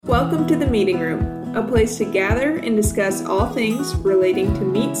Welcome to the Meeting Room, a place to gather and discuss all things relating to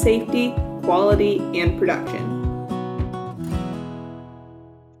meat safety, quality, and production.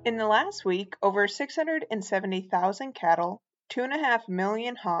 In the last week, over 670,000 cattle, 2.5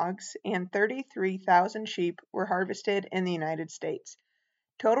 million hogs, and 33,000 sheep were harvested in the United States.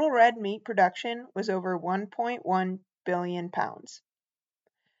 Total red meat production was over 1.1 billion pounds.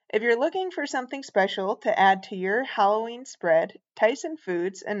 If you're looking for something special to add to your Halloween spread, Tyson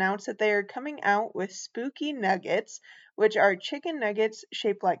Foods announced that they are coming out with Spooky Nuggets, which are chicken nuggets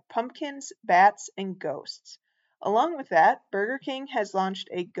shaped like pumpkins, bats, and ghosts. Along with that, Burger King has launched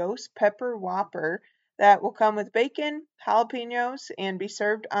a Ghost Pepper Whopper that will come with bacon, jalapenos, and be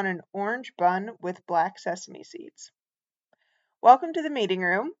served on an orange bun with black sesame seeds. Welcome to the Meeting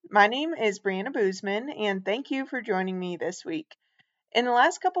Room. My name is Brianna Boozman, and thank you for joining me this week. In the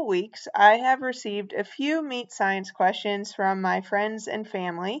last couple weeks, I have received a few meat science questions from my friends and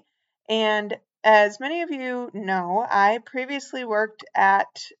family, and as many of you know, I previously worked at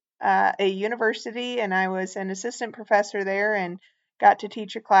a university and I was an assistant professor there and got to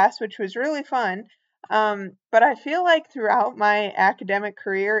teach a class, which was really fun. But I feel like throughout my academic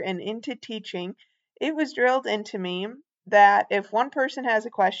career and into teaching, it was drilled into me that if one person has a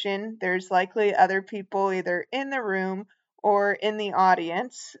question, there's likely other people either in the room or in the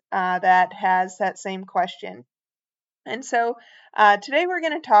audience that has that same question. And so today we're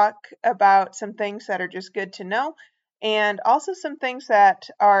going to talk about some things that are just good to know and also some things that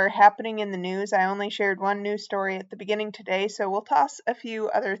are happening in the news. I only shared one news story at the beginning today, so we'll toss a few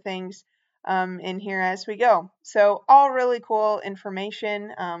other things in here as we go. So all really cool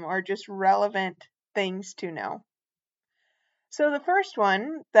information or just relevant things to know. So the first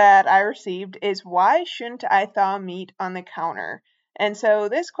one that I received is, why shouldn't I thaw meat on the counter? And so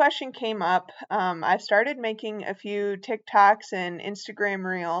this question came up. I've started making a few TikToks and Instagram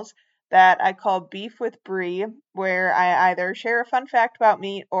reels that I call Beef with Brie, where I either share a fun fact about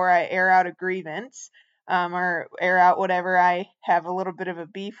meat or I air out a grievance or air out whatever I have a little bit of a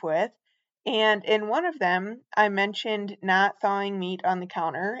beef with. And in one of them, I mentioned not thawing meat on the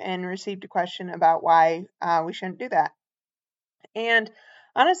counter and received a question about why we shouldn't do that. And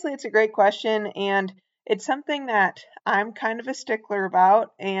honestly, it's a great question, and it's something that I'm kind of a stickler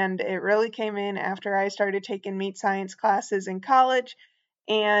about, and it really came in after I started taking meat science classes in college.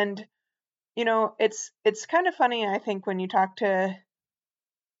 And it's kind of funny, I think, when you talk to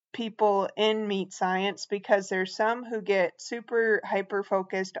people in meat science, because there's some who get super hyper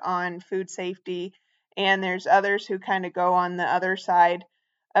focused on food safety, and there's others who kind of go on the other side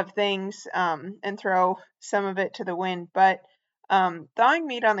of things and throw some of it to the wind. But thawing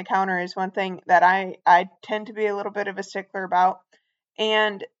meat on the counter is one thing that I tend to be a little bit of a stickler about.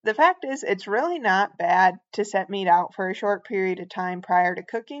 And the fact is, it's really not bad to set meat out for a short period of time prior to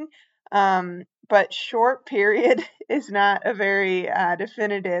cooking. But short period is not a very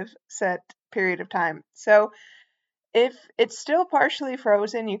definitive set period of time. So if it's still partially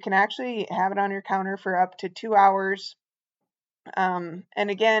frozen, you can actually have it on your counter for up to 2 hours. And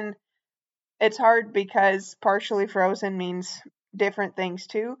again, it's hard because partially frozen means different things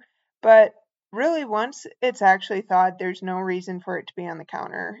too. But really, once it's actually thawed, there's no reason for it to be on the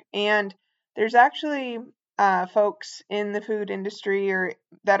counter. And there's actually folks in the food industry or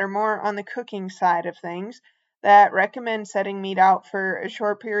that are more on the cooking side of things that recommend setting meat out for a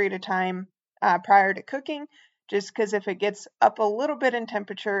short period of time prior to cooking, just because if it gets up a little bit in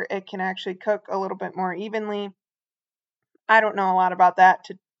temperature, it can actually cook a little bit more evenly. I don't know a lot about that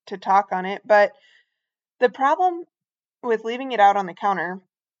to talk on it, but the problem with leaving it out on the counter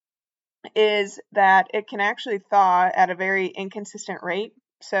is that it can actually thaw at a very inconsistent rate.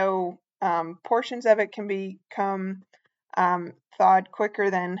 So portions of it can become thawed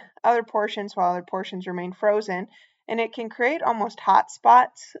quicker than other portions, while other portions remain frozen. And it can create almost hot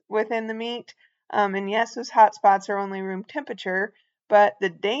spots within the meat. And yes, those hot spots are only room temperature, but the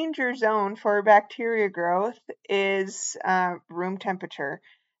danger zone for bacteria growth is room temperature.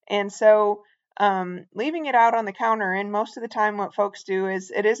 And so leaving it out on the counter, and most of the time what folks do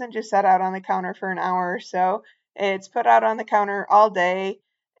is it isn't just set out on the counter for an hour or so. It's put out on the counter all day,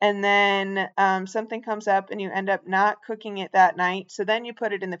 and then something comes up and you end up not cooking it that night. So then you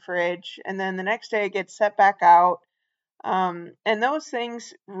put it in the fridge, and then the next day it gets set back out. And those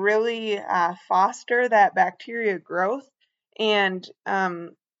things really foster that bacteria growth and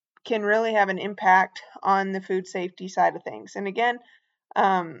can really have an impact on the food safety side of things. And again,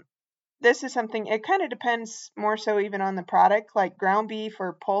 this is something, it kind of depends more so even on the product, like ground beef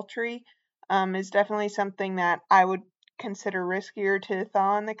or poultry is definitely something that I would consider riskier to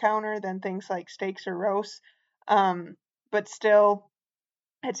thaw on the counter than things like steaks or roasts. But still,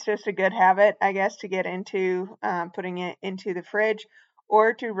 It's just a good habit, I guess, to get into putting it into the fridge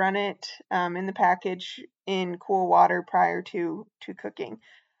or to run it in the package in cool water prior to cooking.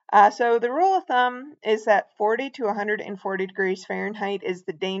 So the rule of thumb is that 40 to 140 degrees Fahrenheit is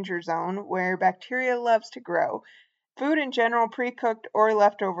the danger zone where bacteria loves to grow. Food in general, pre-cooked or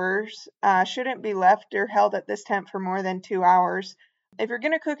leftovers, shouldn't be left or held at this temp for more than 2 hours. If you're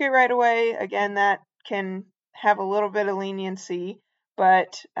going to cook it right away, again, that can have a little bit of leniency,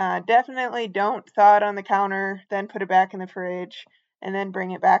 but definitely don't thaw it on the counter, then put it back in the fridge, and then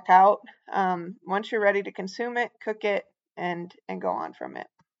bring it back out. Once you're ready to consume it, cook it, and go on from it.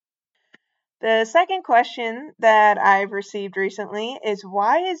 The second question that I've received recently is,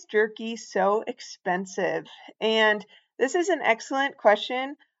 why is jerky so expensive? And this is an excellent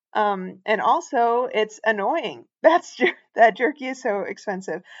question. And also, it's annoying that jerky is so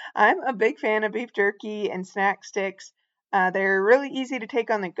expensive. I'm a big fan of beef jerky and snack sticks. They're really easy to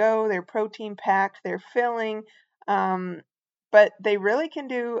take on the go. They're protein packed. They're filling. Um, but they really can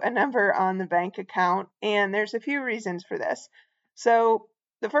do a number on the bank account. And there's a few reasons for this. So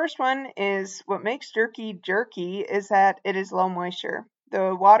the first one is, what makes jerky jerky is that it is low moisture.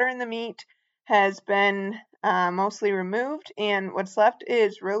 The water in the meat has been mostly removed, and what's left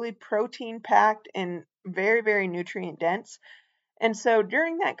is really protein packed and very, very nutrient dense. And so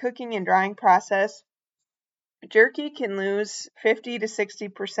during that cooking and drying process, jerky can lose 50 to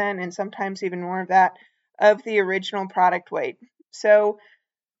 60%, and sometimes even more of that, of the original product weight. So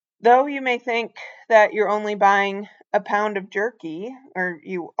though you may think that you're only buying a pound of jerky, or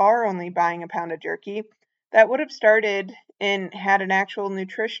you are only buying a pound of jerky, that would have started and had an actual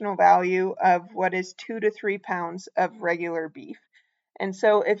nutritional value of what is 2 to 3 pounds of regular beef. And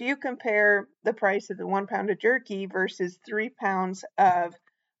so if you compare the price of the 1 pound of jerky versus 3 pounds of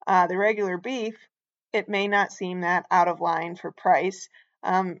the regular beef, it may not seem that out of line for price.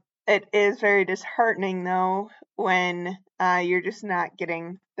 It is very disheartening, though, when you're just not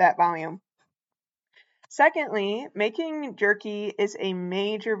getting that volume. Secondly, making jerky is a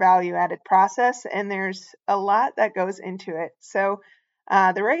major value-added process, and there's a lot that goes into it. So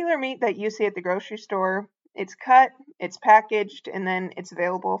the regular meat that you see at the grocery store, it's cut, it's packaged, and then it's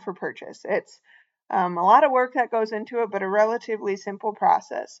available for purchase. It's a lot of work that goes into it, but a relatively simple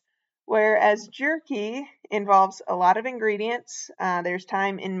process. Whereas jerky involves a lot of ingredients. There's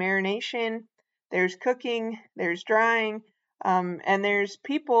time in marination, there's cooking, there's drying, and there's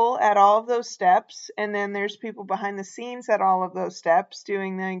people at all of those steps, and then there's people behind the scenes at all of those steps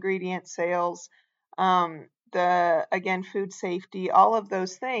doing the ingredient sales, again, food safety, all of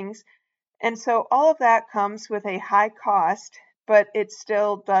those things. And so all of that comes with a high cost, but it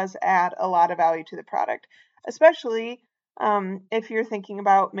still does add a lot of value to the product, especially if you're thinking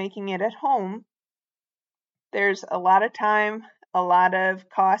about making it at home. There's a lot of time, a lot of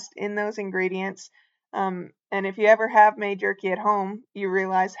cost in those ingredients. And if you ever have made jerky at home, you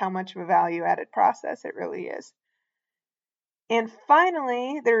realize how much of a value added process it really is. And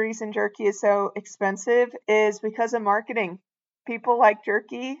finally, the reason jerky is so expensive is because of marketing. People like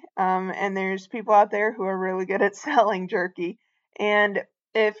jerky, and there's people out there who are really good at selling jerky. And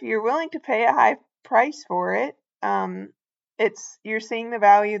if you're willing to pay a high price for it, you're seeing the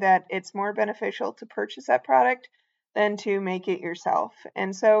value that it's more beneficial to purchase that product than to make it yourself.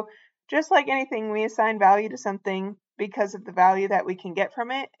 And so, just like anything, we assign value to something because of the value that we can get from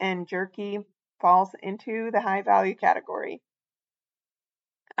it, and jerky falls into the high value category.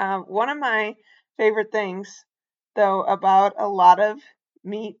 One of my favorite things, though, about a lot of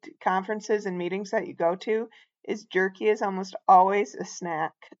meat conferences and meetings that you go to is jerky is almost always a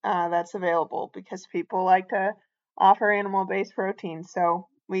snack that's available because people like to offer animal-based protein. So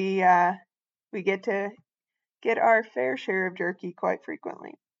we get to get our fair share of jerky quite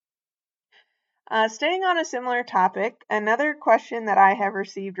frequently. Staying on a similar topic, another question that I have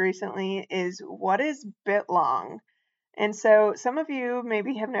received recently is, what is BitLong? And so some of you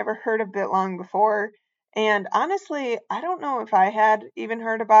maybe have never heard of BitLong before. And honestly, I don't know if I had even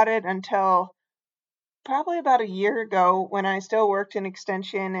heard about it until probably about a year ago when I still worked in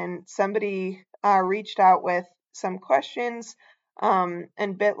extension and somebody reached out with some questions. And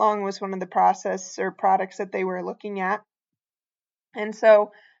BitLong was one of the process or products that they were looking at. And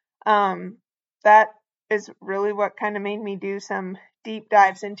so that is really what kind of made me do some deep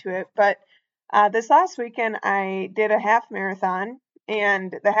dives into it. But this last weekend, I did a half marathon,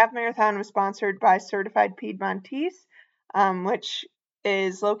 and the half marathon was sponsored by Certified Piedmontese, which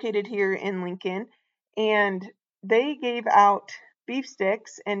is located here in Lincoln, and they gave out beef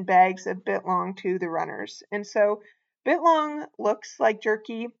sticks and bags of BitLong to the runners. And so BitLong looks like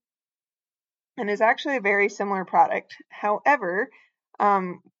jerky and is actually a very similar product. However,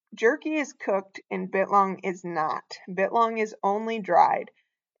 Jerky is cooked and Bitlong is not. Bitlong is only dried.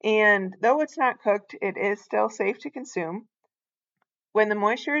 And though it's not cooked, it is still safe to consume. When the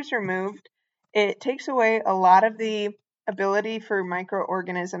moisture is removed, it takes away a lot of the ability for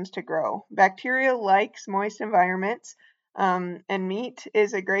microorganisms to grow. Bacteria likes moist environments, and meat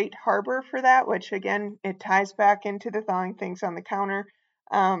is a great harbor for that, which again, it ties back into the thawing things on the counter,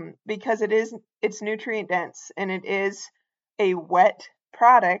 because it's nutrient dense and it is a wet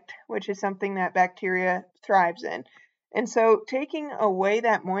product, which is something that bacteria thrives in. And so taking away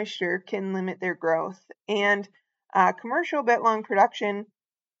that moisture can limit their growth. And commercial Bitlong production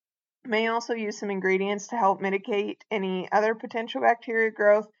may also use some ingredients to help mitigate any other potential bacteria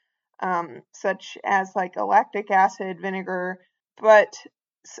growth, such as like a lactic acid, vinegar. But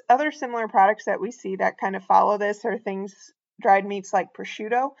other similar products that we see that kind of follow this are things, dried meats like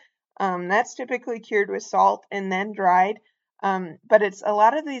prosciutto. That's typically cured with salt and then dried. But it's a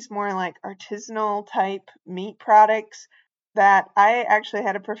lot of these more like artisanal type meat products that I actually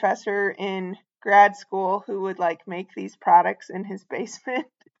had a professor in grad school who would like make these products in his basement.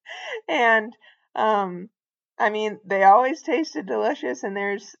 And I mean, they always tasted delicious, and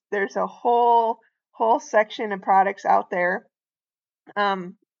there's a whole section of products out there.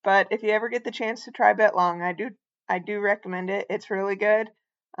 But if you ever get the chance to try Bitlong, I do recommend it. It's really good,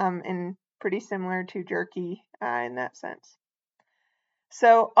 and pretty similar to jerky in that sense.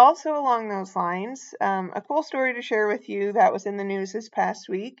 So also along those lines, a cool story to share with you that was in the news this past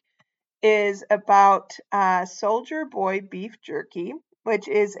week is about Soldier Boy Beef Jerky, which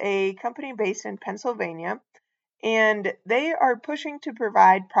is a company based in Pennsylvania, and they are pushing to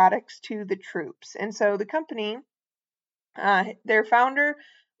provide products to the troops. And so the company, their founder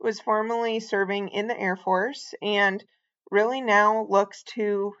was formerly serving in the Air Force and really now looks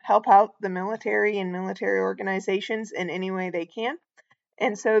to help out the military and military organizations in any way they can.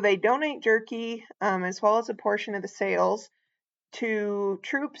 And so they donate jerky, as well as a portion of the sales, to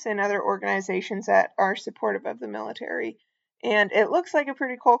troops and other organizations that are supportive of the military. And it looks like a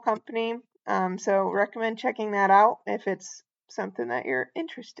pretty cool company, so recommend checking that out if it's something that you're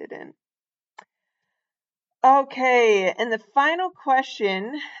interested in. Okay, and the final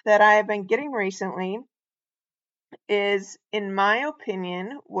question that I have been getting recently is, in my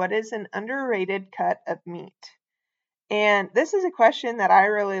opinion, what is an underrated cut of meat? And this is a question that I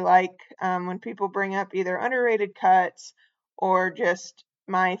really like when people bring up either underrated cuts or just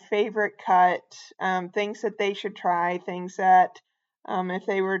my favorite cut, things that they should try, things that if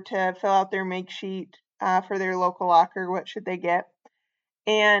they were to fill out their make sheet for their local locker, what should they get?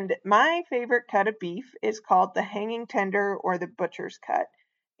 And my favorite cut of beef is called the hanging tender or the butcher's cut.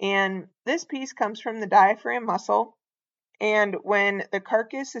 And this piece comes from the diaphragm muscle. And when the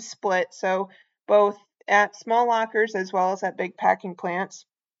carcass is split, so both at small lockers as well as at big packing plants,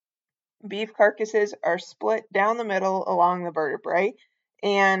 beef carcasses are split down the middle along the vertebrae,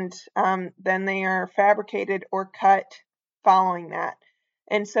 and then they are fabricated or cut following that.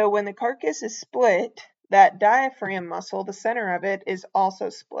 And so when the carcass is split, that diaphragm muscle, the center of it, is also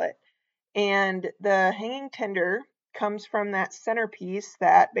split. And the hanging tender comes from that centerpiece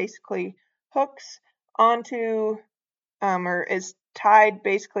that basically hooks onto or is tied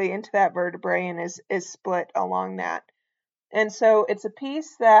basically into that vertebrae and is split along that. And so it's a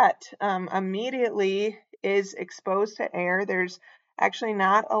piece that immediately is exposed to air. There's actually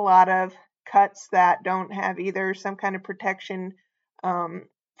not a lot of cuts that don't have either some kind of protection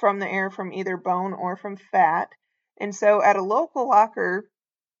from the air from either bone or from fat. And so at a local locker,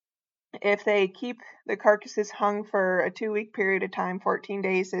 if they keep the carcasses hung for a 2-week period of time, 14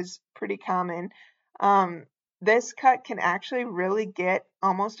 days is pretty common. This cut can actually really get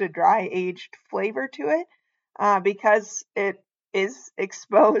almost a dry aged flavor to it because it is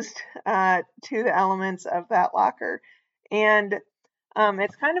exposed to the elements of that locker. And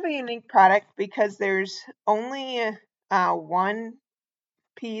it's kind of a unique product because there's only one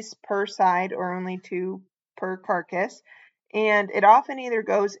piece per side or only two per carcass. And it often either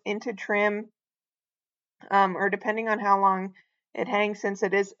goes into trim or depending on how long it hangs, since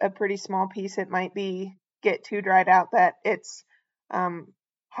it is a pretty small piece, it might get too dried out that it's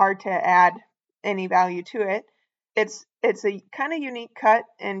hard to add any value to it. It's a kind of unique cut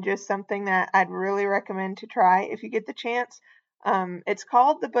and just something that I'd really recommend to try if you get the chance. It's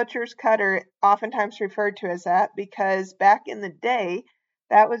called the butcher's cut, or oftentimes referred to as that, because back in the day,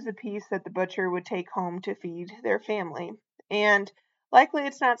 that was the piece that the butcher would take home to feed their family. And likely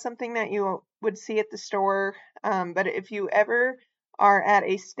it's not something that you would see at the store, but if you ever are at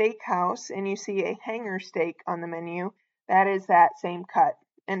a steakhouse and you see a hanger steak on the menu, that is that same cut.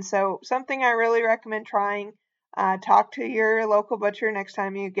 And so something I really recommend trying. Talk to your local butcher next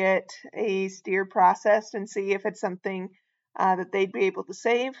time you get a steer processed and see if it's something that they'd be able to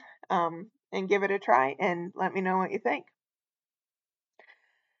save, and give it a try and let me know what you think.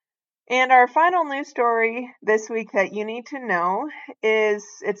 And our final news story this week that you need to know is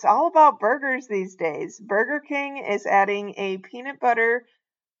it's all about burgers these days. Burger King is adding a peanut butter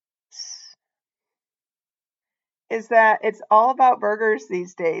is that it's all about burgers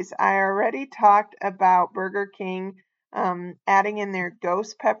these days. I already talked about Burger King adding in their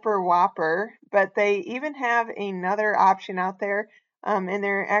Ghost Pepper Whopper, but they even have another option out there, and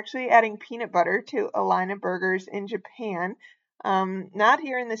they're actually adding peanut butter to a line of burgers in Japan. Not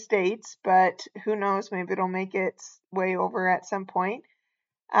here in the States, but who knows, maybe it'll make its way over at some point.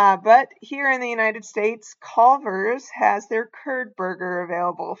 But here in the United States, Culver's has their curd burger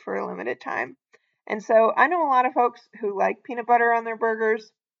available for a limited time. And so I know a lot of folks who like peanut butter on their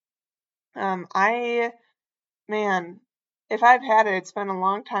burgers. Man, if I've had it, it's been a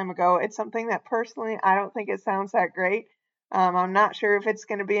long time ago. It's something that personally I don't think it sounds that great. I'm not sure if it's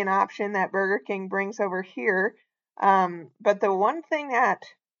going to be an option that Burger King brings over here. But the one thing that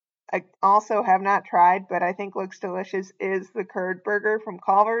I also have not tried, but I think looks delicious, is the curd burger from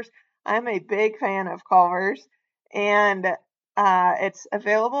Culver's. I'm a big fan of Culver's, and it's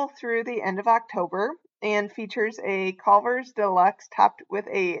available through the end of October and features a Culver's Deluxe topped with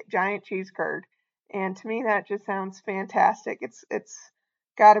a giant cheese curd. And to me, that just sounds fantastic. It's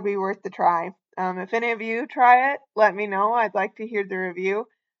got to be worth the try. If any of you try it, let me know. I'd like to hear the review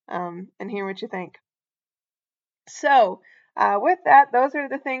and hear what you think. So, with that, those are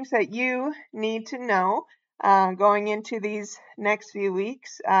the things that you need to know going into these next few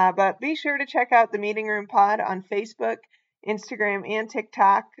weeks. But be sure to check out the Meeting Room Pod on Facebook, Instagram, and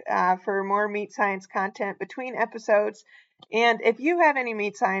TikTok for more meat science content between episodes. And if you have any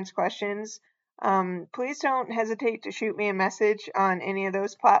meat science questions, please don't hesitate to shoot me a message on any of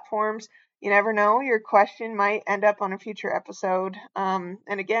those platforms. You never know, your question might end up on a future episode. And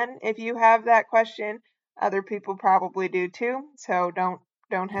again, if you have that question, other people probably do too, so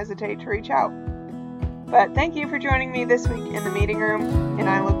don't hesitate to reach out. But thank you for joining me this week in the meeting room, and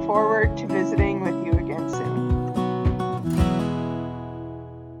I look forward